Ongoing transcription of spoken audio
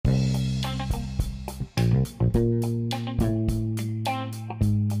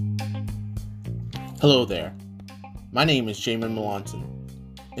Hello there, my name is Jamin Melanson,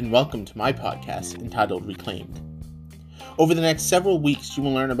 and welcome to my podcast entitled Reclaimed. Over the next several weeks, you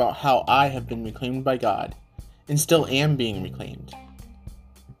will learn about how I have been reclaimed by God, and still am being reclaimed.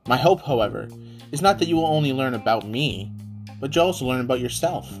 My hope, however, is not that you will only learn about me, but you'll also learn about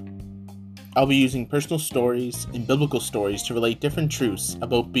yourself. I'll be using personal stories and biblical stories to relate different truths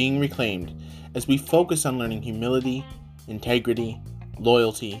about being reclaimed as we focus on learning humility, integrity,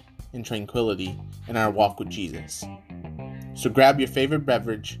 loyalty, and tranquility in our walk with Jesus. So grab your favorite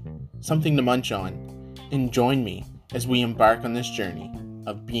beverage, something to munch on, and join me as we embark on this journey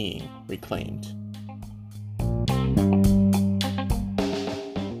of being reclaimed.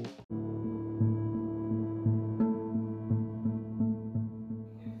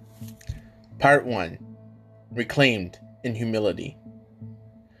 Part 1. Reclaimed in Humility.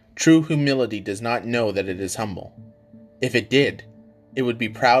 True humility does not know that it is humble. If it did, it would be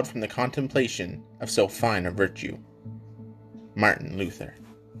proud from the contemplation of so fine a virtue. Martin Luther.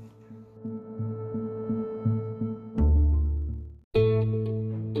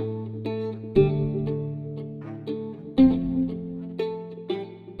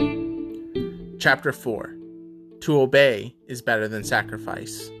 Chapter 4. To obey is better than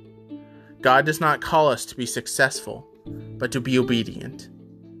sacrifice. God does not call us to be successful, but to be obedient.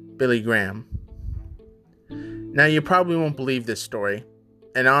 Billy Graham. Now, you probably won't believe this story,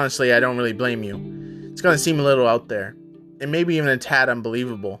 and honestly, I don't really blame you. It's going to seem a little out there, and maybe even a tad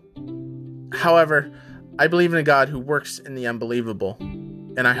unbelievable. However, I believe in a God who works in the unbelievable,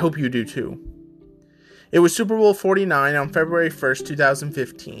 and I hope you do too. It was Super Bowl 49 on February 1st,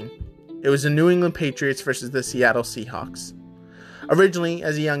 2015. It was the New England Patriots versus the Seattle Seahawks. Originally,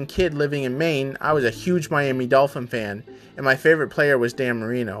 as a young kid living in Maine, I was a huge Miami Dolphin fan, and my favorite player was Dan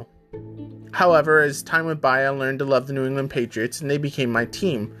Marino. However, as time went by, I learned to love the New England Patriots, and they became my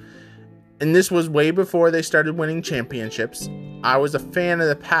team. And this was way before they started winning championships. I was a fan of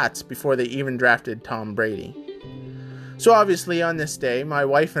the Pats before they even drafted Tom Brady. So obviously, on this day, my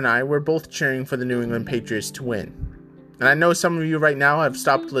wife and I were both cheering for the New England Patriots to win. And I know some of you right now have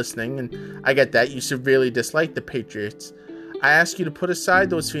stopped listening, and I get that you severely dislike the Patriots. I ask you to put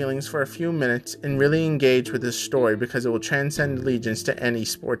aside those feelings for a few minutes and really engage with this story because it will transcend allegiance to any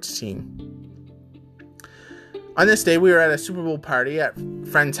sports team. On this day, we were at a Super Bowl party at a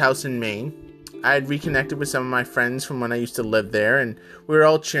friend's house in Maine. I had reconnected with some of my friends from when I used to live there, and we were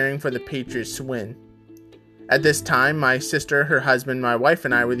all cheering for the Patriots to win. At this time, my sister, her husband, my wife,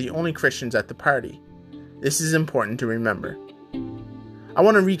 and I were the only Christians at the party. This is important to remember. I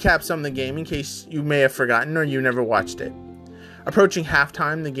want to recap some of the game in case you may have forgotten or you never watched it. Approaching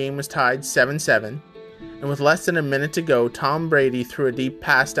halftime, the game was tied 7-7, and with less than a minute to go, Tom Brady threw a deep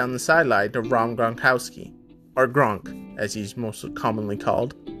pass down the sideline to Rob Gronkowski, or Gronk, as he's most commonly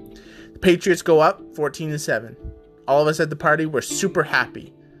called. The Patriots go up 14-7. All of us at the party were super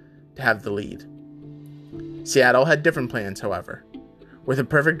happy to have the lead. Seattle had different plans, however. With a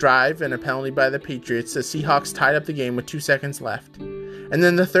perfect drive and a penalty by the Patriots, the Seahawks tied up the game with 2 seconds left. And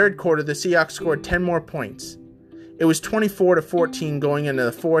then the third quarter, the Seahawks scored 10 more points. It was 24-14 going into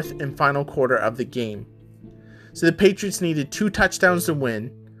the fourth and final quarter of the game. So the Patriots needed 2 touchdowns to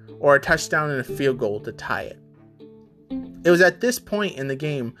win, or a touchdown and a field goal to tie it. It was at this point in the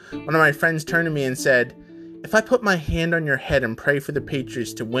game one of my friends turned to me and said, "If I put my hand on your head and pray for the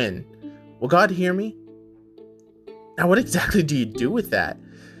Patriots to win, will God hear me?" Now, what exactly do you do with that?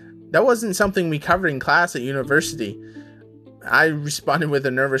 That wasn't something we covered in class at university. I responded with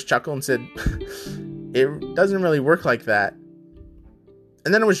a nervous chuckle and said, "It doesn't really work like that."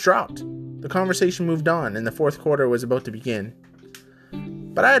 And then it was dropped. The conversation moved on, and the fourth quarter was about to begin.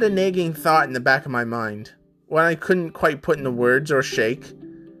 But I had a nagging thought in the back of my mind. When I couldn't quite put into words or shake,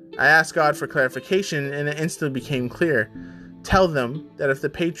 I asked God for clarification, and it instantly became clear. Tell them that if the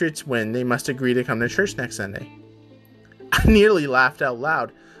Patriots win, they must agree to come to church next Sunday. I nearly laughed out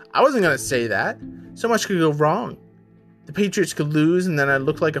loud. I wasn't going to say that. So much could go wrong. The Patriots could lose, and then I'd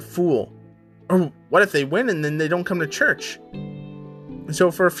look like a fool. Or what if they win and then they don't come to church? And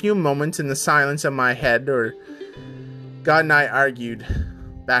so for a few moments in the silence of my head, God and I argued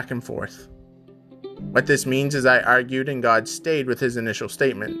back and forth. What this means is I argued and God stayed with his initial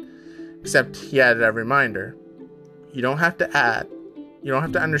statement, except he added a reminder. You don't have to add. You don't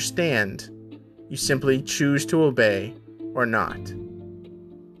have to understand. You simply choose to obey or not.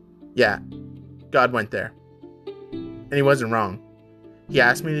 Yeah, God went there. And he wasn't wrong. He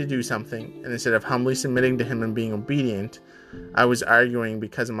asked me to do something, and instead of humbly submitting to him and being obedient, I was arguing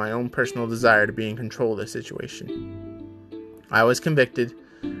because of my own personal desire to be in control of the situation. I was convicted,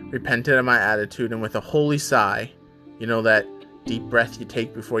 repented of my attitude, and with a holy sigh, you know that deep breath you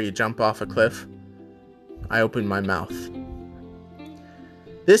take before you jump off a cliff, I opened my mouth.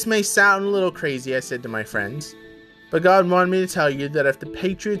 "This may sound a little crazy," I said to my friends, "but God wanted me to tell you that if the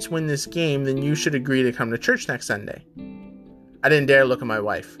Patriots win this game, then you should agree to come to church next Sunday." I didn't dare look at my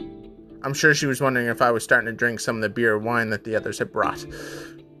wife. I'm sure she was wondering if I was starting to drink some of the beer or wine that the others had brought.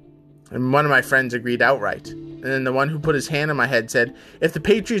 And one of my friends agreed outright. And then the one who put his hand on my head said, "If the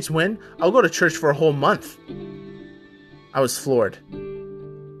Patriots win, I'll go to church for a whole month." I was floored.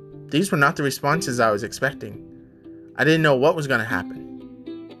 These were not the responses I was expecting. I didn't know what was going to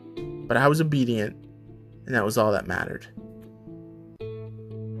happen. But I was obedient, and that was all that mattered.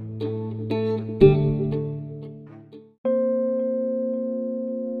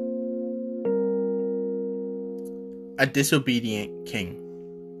 A disobedient king.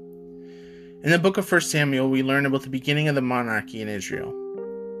 In the book of 1 Samuel, we learn about the beginning of the monarchy in Israel.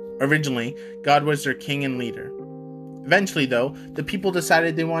 Originally, God was their king and leader. Eventually, though, the people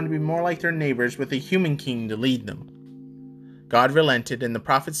decided they wanted to be more like their neighbors with a human king to lead them. God relented, and the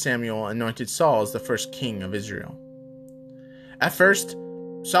prophet Samuel anointed Saul as the first king of Israel. At first,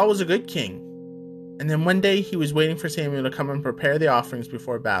 Saul was a good king, and then one day he was waiting for Samuel to come and prepare the offerings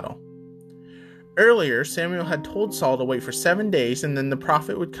before battle. Earlier, Samuel had told Saul to wait for 7 days, and then the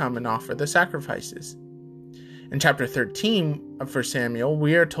prophet would come and offer the sacrifices. In chapter 13 of 1 Samuel,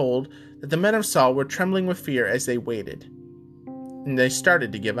 we are told that the men of Saul were trembling with fear as they waited, and they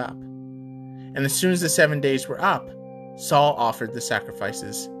started to give up. And as soon as the 7 days were up, Saul offered the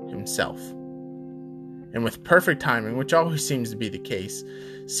sacrifices himself. And with perfect timing, which always seems to be the case,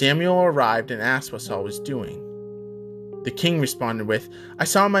 Samuel arrived and asked what Saul was doing. The king responded with, "I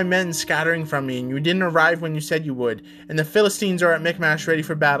saw my men scattering from me, and you didn't arrive when you said you would, and the Philistines are at Michmash ready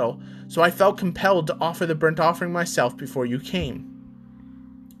for battle, so I felt compelled to offer the burnt offering myself before you came."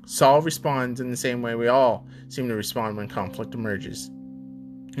 Saul responds in the same way we all seem to respond when conflict emerges.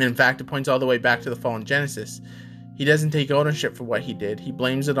 And in fact, it points all the way back to the fall in Genesis. He doesn't take ownership for what he did. He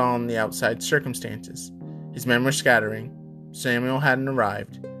blames it all on the outside circumstances. His men were scattering. Samuel hadn't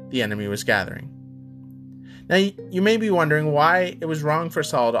arrived. The enemy was gathering. Now, you may be wondering why it was wrong for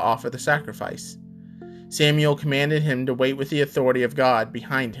Saul to offer the sacrifice. Samuel commanded him to wait with the authority of God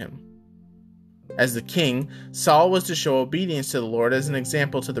behind him. As the king, Saul was to show obedience to the Lord as an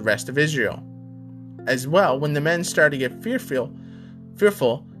example to the rest of Israel. As well, when the men started to get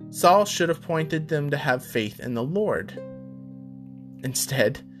fearful, Saul should have pointed them to have faith in the Lord.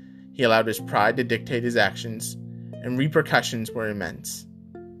 Instead, he allowed his pride to dictate his actions, and repercussions were immense.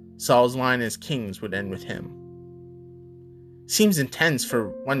 Saul's line as kings would end with him. Seems intense for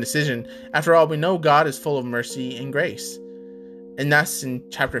one decision. After all, we know God is full of mercy and grace. And thus, in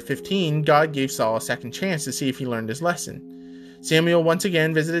chapter 15, God gave Saul a second chance to see if he learned his lesson. Samuel once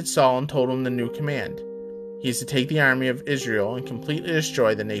again visited Saul and told him the new command. He is to take the army of Israel and completely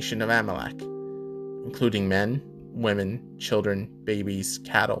destroy the nation of Amalek, including men, women, children, babies,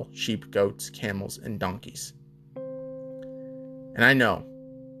 cattle, sheep, goats, camels, and donkeys. And I know,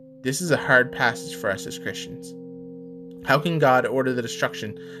 this is a hard passage for us as Christians. How can God order the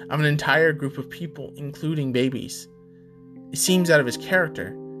destruction of an entire group of people, including babies? It seems out of his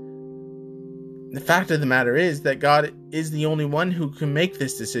character. The fact of the matter is that God is the only one who can make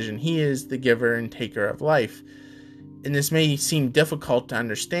this decision. He is the giver and taker of life. And this may seem difficult to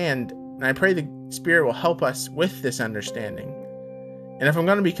understand, and I pray the Spirit will help us with this understanding. And if I'm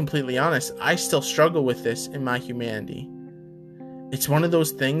going to be completely honest, I still struggle with this in my humanity. It's one of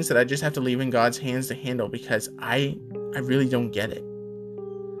those things that I just have to leave in God's hands to handle because I really don't get it.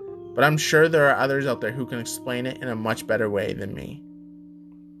 But I'm sure there are others out there who can explain it in a much better way than me.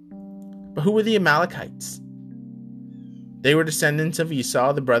 But who were the Amalekites? They were descendants of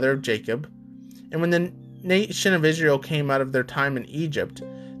Esau, the brother of Jacob. And when the nation of Israel came out of their time in Egypt,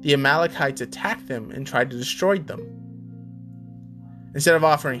 the Amalekites attacked them and tried to destroy them. Instead of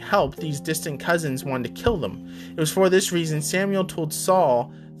offering help, these distant cousins wanted to kill them. It was for this reason Samuel told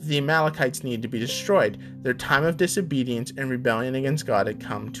Saul that the Amalekites needed to be destroyed. Their time of disobedience and rebellion against God had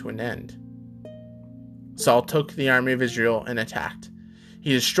come to an end. Saul took the army of Israel and attacked.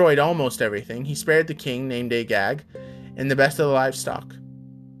 He destroyed almost everything. He spared the king, named Agag, and the best of the livestock.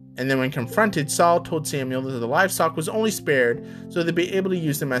 And then when confronted, Saul told Samuel that the livestock was only spared so they'd be able to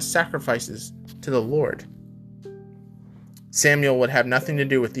use them as sacrifices to the Lord. Samuel would have nothing to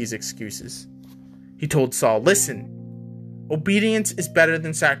do with these excuses. He told Saul, "Listen, obedience is better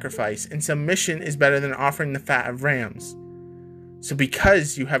than sacrifice, and submission is better than offering the fat of rams. So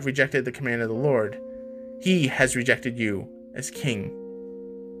because you have rejected the command of the Lord, he has rejected you as king."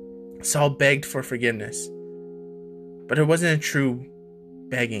 Saul begged for forgiveness, but it wasn't a true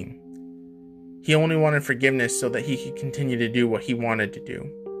begging. He only wanted forgiveness so that he could continue to do what he wanted to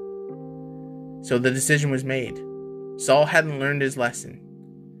do. So the decision was made. Saul hadn't learned his lesson.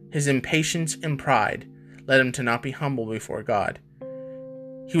 His impatience and pride led him to not be humble before God.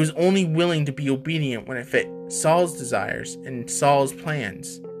 He was only willing to be obedient when it fit Saul's desires and Saul's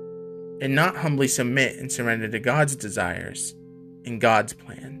plans, and not humbly submit and surrender to God's desires and God's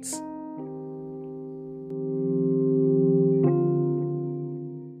plans.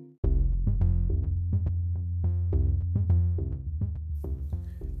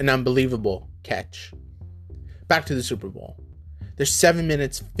 An unbelievable catch. Back to the Super Bowl. There's 7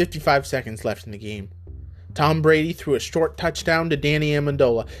 minutes, 55 seconds left in the game. Tom Brady threw a short touchdown to Danny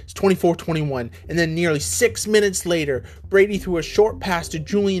Amendola. It's 24-21. And then nearly 6 minutes later, Brady threw a short pass to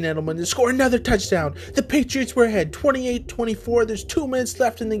Julian Edelman to score another touchdown. The Patriots were ahead 28-24. There's 2 minutes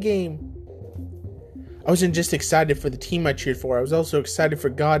left in the game. I wasn't just excited for the team I cheered for. I was also excited for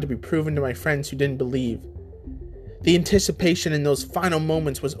God to be proven to my friends who didn't believe. The anticipation in those final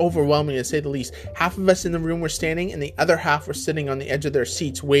moments was overwhelming, to say the least. Half of us in the room were standing, and the other half were sitting on the edge of their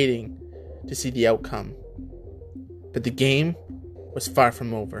seats waiting to see the outcome. But the game was far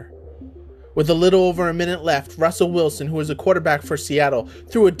from over. With a little over a minute left, Russell Wilson, who was a quarterback for Seattle,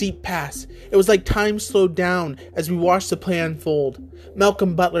 threw a deep pass. It was like time slowed down as we watched the play unfold.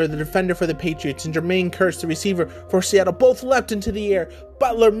 Malcolm Butler, the defender for the Patriots, and Jermaine Kearse, the receiver for Seattle, both leapt into the air.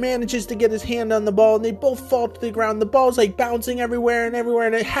 Butler manages to get his hand on the ball, and they both fall to the ground. The ball's like bouncing everywhere,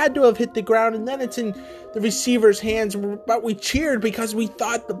 and it had to have hit the ground, and then it's in the receiver's hands. But we cheered because we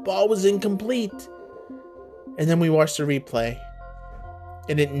thought the ball was incomplete. And then we watched the replay,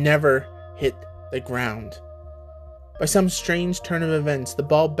 and it never hit the ground. By some strange turn of events, the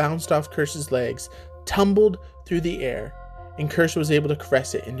ball bounced off Kearse's legs, tumbled through the air, and Kearse was able to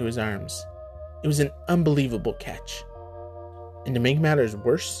caress it into his arms. It was an unbelievable catch. And to make matters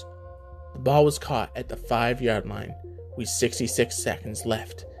worse, the ball was caught at the 5-yard line with 66 seconds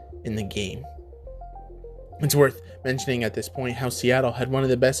left in the game. It's worth mentioning at this point how Seattle had one of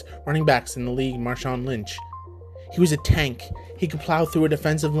the best running backs in the league, Marshawn Lynch. He was a tank. He could plow through a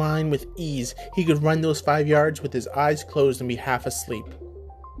defensive line with ease. He could run those 5 yards with his eyes closed and be half asleep.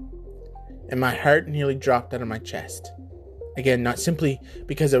 And my heart nearly dropped out of my chest. Again, not simply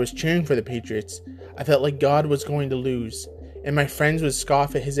because I was cheering for the Patriots. I felt like God was going to lose, and my friends would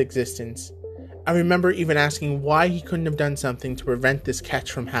scoff at his existence. I remember even asking why he couldn't have done something to prevent this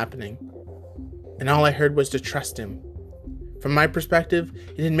catch from happening. And all I heard was to trust him. From my perspective,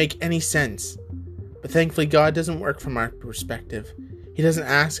 it didn't make any sense. But thankfully, God doesn't work from our perspective. He doesn't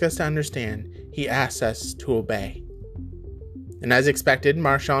ask us to understand. He asks us to obey. And as expected,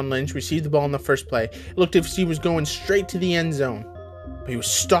 Marshawn Lynch received the ball in the first play. It looked as if he was going straight to the end zone, but he was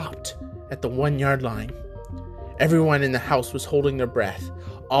stopped at the 1-yard line. Everyone in the house was holding their breath.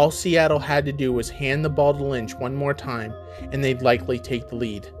 All Seattle had to do was hand the ball to Lynch one more time, and they'd likely take the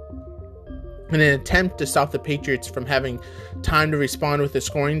lead. In an attempt to stop the Patriots from having time to respond with a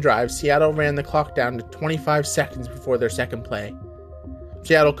scoring drive, Seattle ran the clock down to 25 seconds before their second play.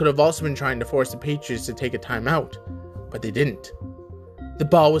 Seattle could have also been trying to force the Patriots to take a timeout, but they didn't. The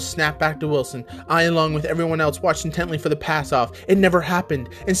ball was snapped back to Wilson. I, along with everyone else, watched intently for the pass-off. It never happened.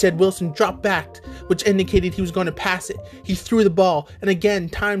 Instead, Wilson dropped back, which indicated he was going to pass it. He threw the ball, and again,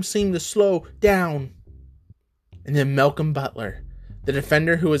 time seemed to slow down. And then Malcolm Butler, the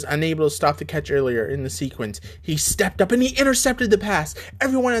defender who was unable to stop the catch earlier in the sequence, he stepped up and he intercepted the pass.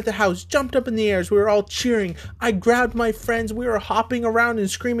 Everyone at the house jumped up in the air as we were all cheering. I grabbed my friends. We were hopping around and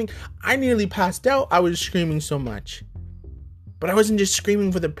screaming. I nearly passed out. I was screaming so much. But I wasn't just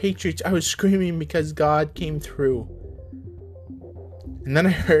screaming for the Patriots. I was screaming because God came through. And then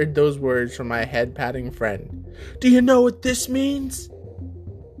I heard those words from my head-patting friend. Do you know what this means?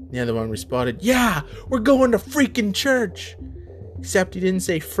 The other one responded, yeah, we're going to freaking church. Except he didn't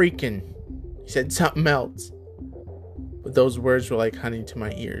say freaking. He said something else. But those words were like honey to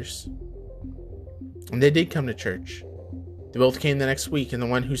my ears. And they did come to church. They both came the next week, and the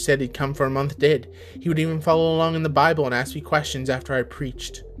one who said he'd come for a month did. He would even follow along in the Bible and ask me questions after I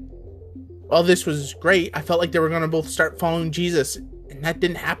preached. While this was great, I felt like they were going to both start following Jesus, and that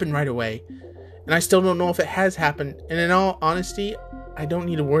didn't happen right away. And I still don't know if it has happened, and in all honesty, I don't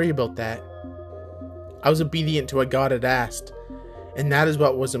need to worry about that. I was obedient to what God had asked, and that is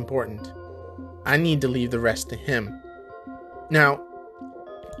what was important. I need to leave the rest to Him. Now,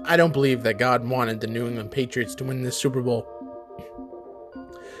 I don't believe that God wanted the New England Patriots to win this Super Bowl,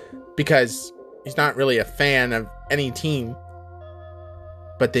 because He's not really a fan of any team,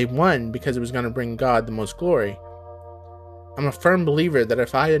 but they won because it was going to bring God the most glory. I'm a firm believer that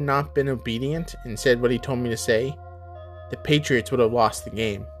if I had not been obedient and said what He told me to say, the Patriots would have lost the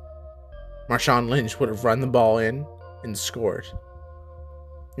game. Marshawn Lynch would have run the ball in and scored.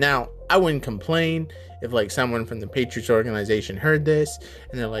 Now, I wouldn't complain if someone from the Patriots organization heard this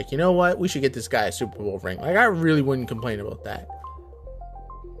and they're like, you know what, we should get this guy a Super Bowl ring. I really wouldn't complain about that.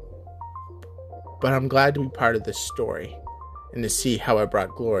 But I'm glad to be part of this story and to see how I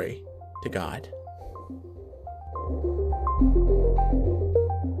brought glory to God.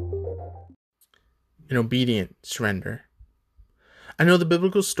 An obedient surrender. I know the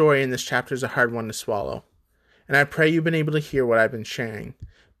biblical story in this chapter is a hard one to swallow, and I pray you've been able to hear what I've been sharing.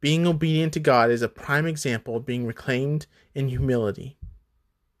 Being obedient to God is a prime example of being reclaimed in humility.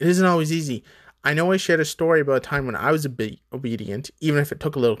 It isn't always easy. I know I shared a story about a time when I was obedient, even if it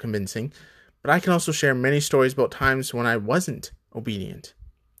took a little convincing, but I can also share many stories about times when I wasn't obedient.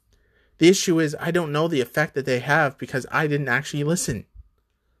 The issue is I don't know the effect that they have because I didn't actually listen.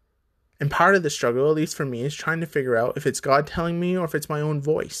 And part of the struggle, at least for me, is trying to figure out if it's God telling me or if it's my own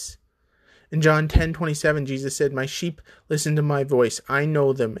voice. In John 10:27, Jesus said, "My sheep listen to my voice. I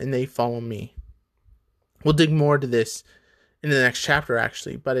know them and they follow me." We'll dig more to this in the next chapter,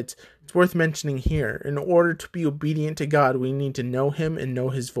 actually, but it's worth mentioning here. In order to be obedient to God, we need to know Him and know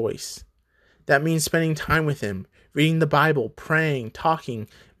His voice. That means spending time with Him, reading the Bible, praying, talking,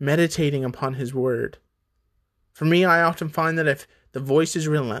 meditating upon His Word. For me, I often find that if the voice is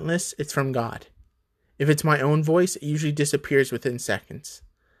relentless, it's from God. If it's my own voice, it usually disappears within seconds.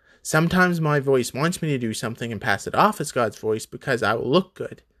 Sometimes my voice wants me to do something and pass it off as God's voice because I will look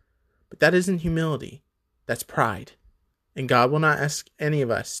good. But that isn't humility. That's pride. And God will not ask any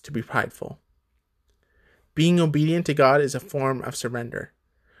of us to be prideful. Being obedient to God is a form of surrender.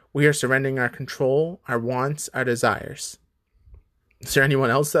 We are surrendering our control, our wants, our desires. Is there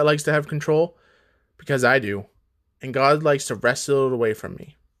anyone else that likes to have control? Because I do. And God likes to wrestle it away from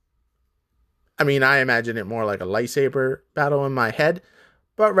me. I mean, I imagine it more like a lightsaber battle in my head,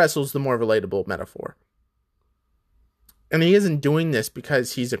 but wrestle's the more relatable metaphor. And He isn't doing this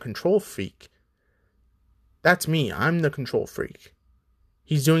because He's a control freak. That's me. I'm the control freak.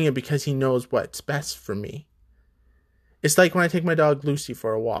 He's doing it because He knows what's best for me. It's like when I take my dog Lucy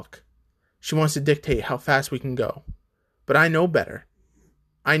for a walk. She wants to dictate how fast we can go. But I know better.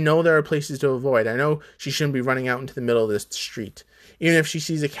 I know there are places to avoid. I know she shouldn't be running out into the middle of this street, even if she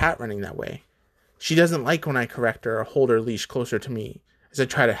sees a cat running that way. She doesn't like when I correct her or hold her leash closer to me as I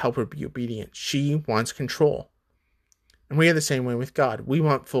try to help her be obedient. She wants control. And we are the same way with God. We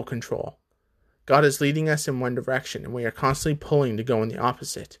want full control. God is leading us in one direction, and we are constantly pulling to go in the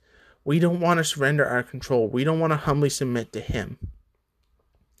opposite. We don't want to surrender our control. We don't want to humbly submit to Him.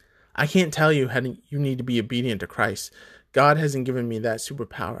 I can't tell you how you need to be obedient to Christ. God hasn't given me that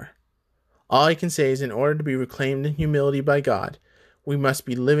superpower. All I can say is in order to be reclaimed in humility by God, we must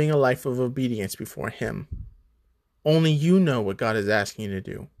be living a life of obedience before Him. Only you know what God is asking you to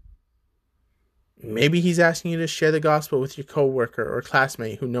do. Maybe He's asking you to share the gospel with your coworker or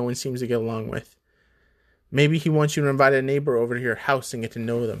classmate who no one seems to get along with. Maybe He wants you to invite a neighbor over to your house and get to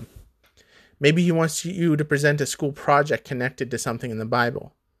know them. Maybe He wants you to present a school project connected to something in the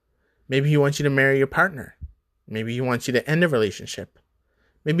Bible. Maybe He wants you to marry your partner. Maybe He wants you to end a relationship.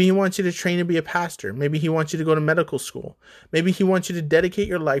 Maybe He wants you to train to be a pastor. Maybe He wants you to go to medical school. Maybe He wants you to dedicate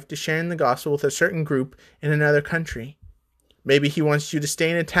your life to sharing the gospel with a certain group in another country. Maybe He wants you to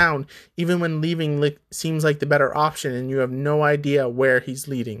stay in a town even when leaving seems like the better option and you have no idea where He's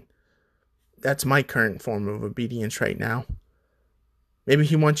leading. That's my current form of obedience right now. Maybe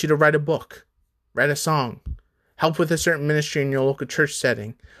He wants you to write a book, write a song, help with a certain ministry in your local church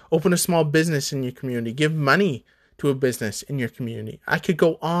setting, open a small business in your community, give money to a business in your community. I could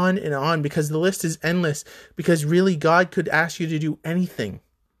go on and on because the list is endless, because really God could ask you to do anything.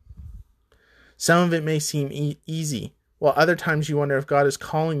 Some of it may seem easy, while other times you wonder if God is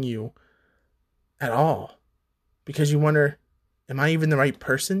calling you at all, because you wonder, am I even the right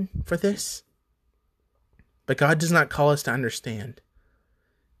person for this? But God does not call us to understand.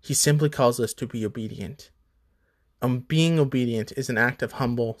 He simply calls us to be obedient. Being obedient is an act of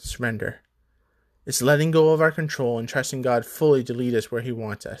humble surrender. It's letting go of our control and trusting God fully to lead us where He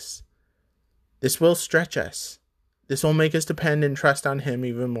wants us. This will stretch us. This will make us depend and trust on Him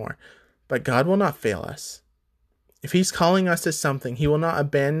even more. But God will not fail us. If He's calling us to something, He will not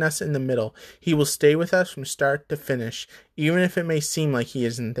abandon us in the middle. He will stay with us from start to finish, even if it may seem like He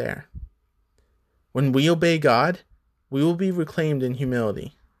isn't there. When we obey God, we will be reclaimed in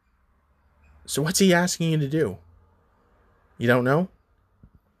humility. So what's He asking you to do? You don't know?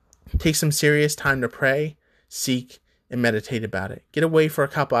 Take some serious time to pray, seek, and meditate about it. Get away for a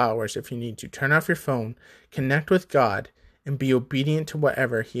couple hours if you need to. Turn off your phone, connect with God, and be obedient to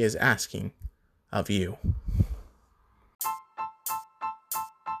whatever He is asking of you.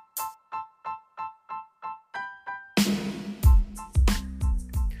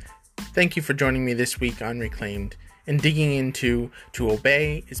 Thank you for joining me this week on Reclaimed and digging into To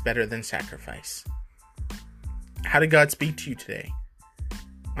Obey is Better Than Sacrifice. How did God speak to you today?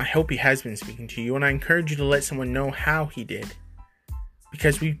 I hope He has been speaking to you, and I encourage you to let someone know how He did.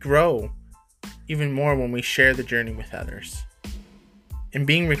 Because we grow even more when we share the journey with others. And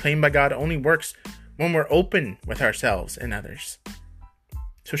being reclaimed by God only works when we're open with ourselves and others.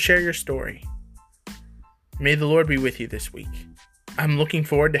 So share your story. May the Lord be with you this week. I'm looking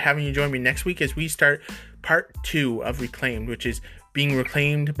forward to having you join me next week as we start part 2 of Reclaimed, which is being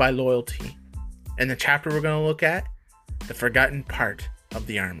reclaimed by loyalty. And the chapter we're going to look at, the forgotten part of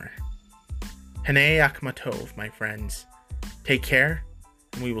the armor. Hanei Akmatov, my friends. Take care,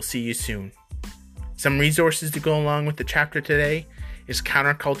 and we will see you soon. Some resources to go along with the chapter today is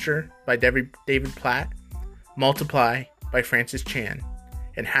Counterculture by David Platt, Multiply by Francis Chan,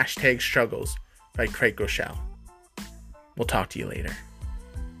 and #Struggles by Craig Groeschel. We'll talk to you later.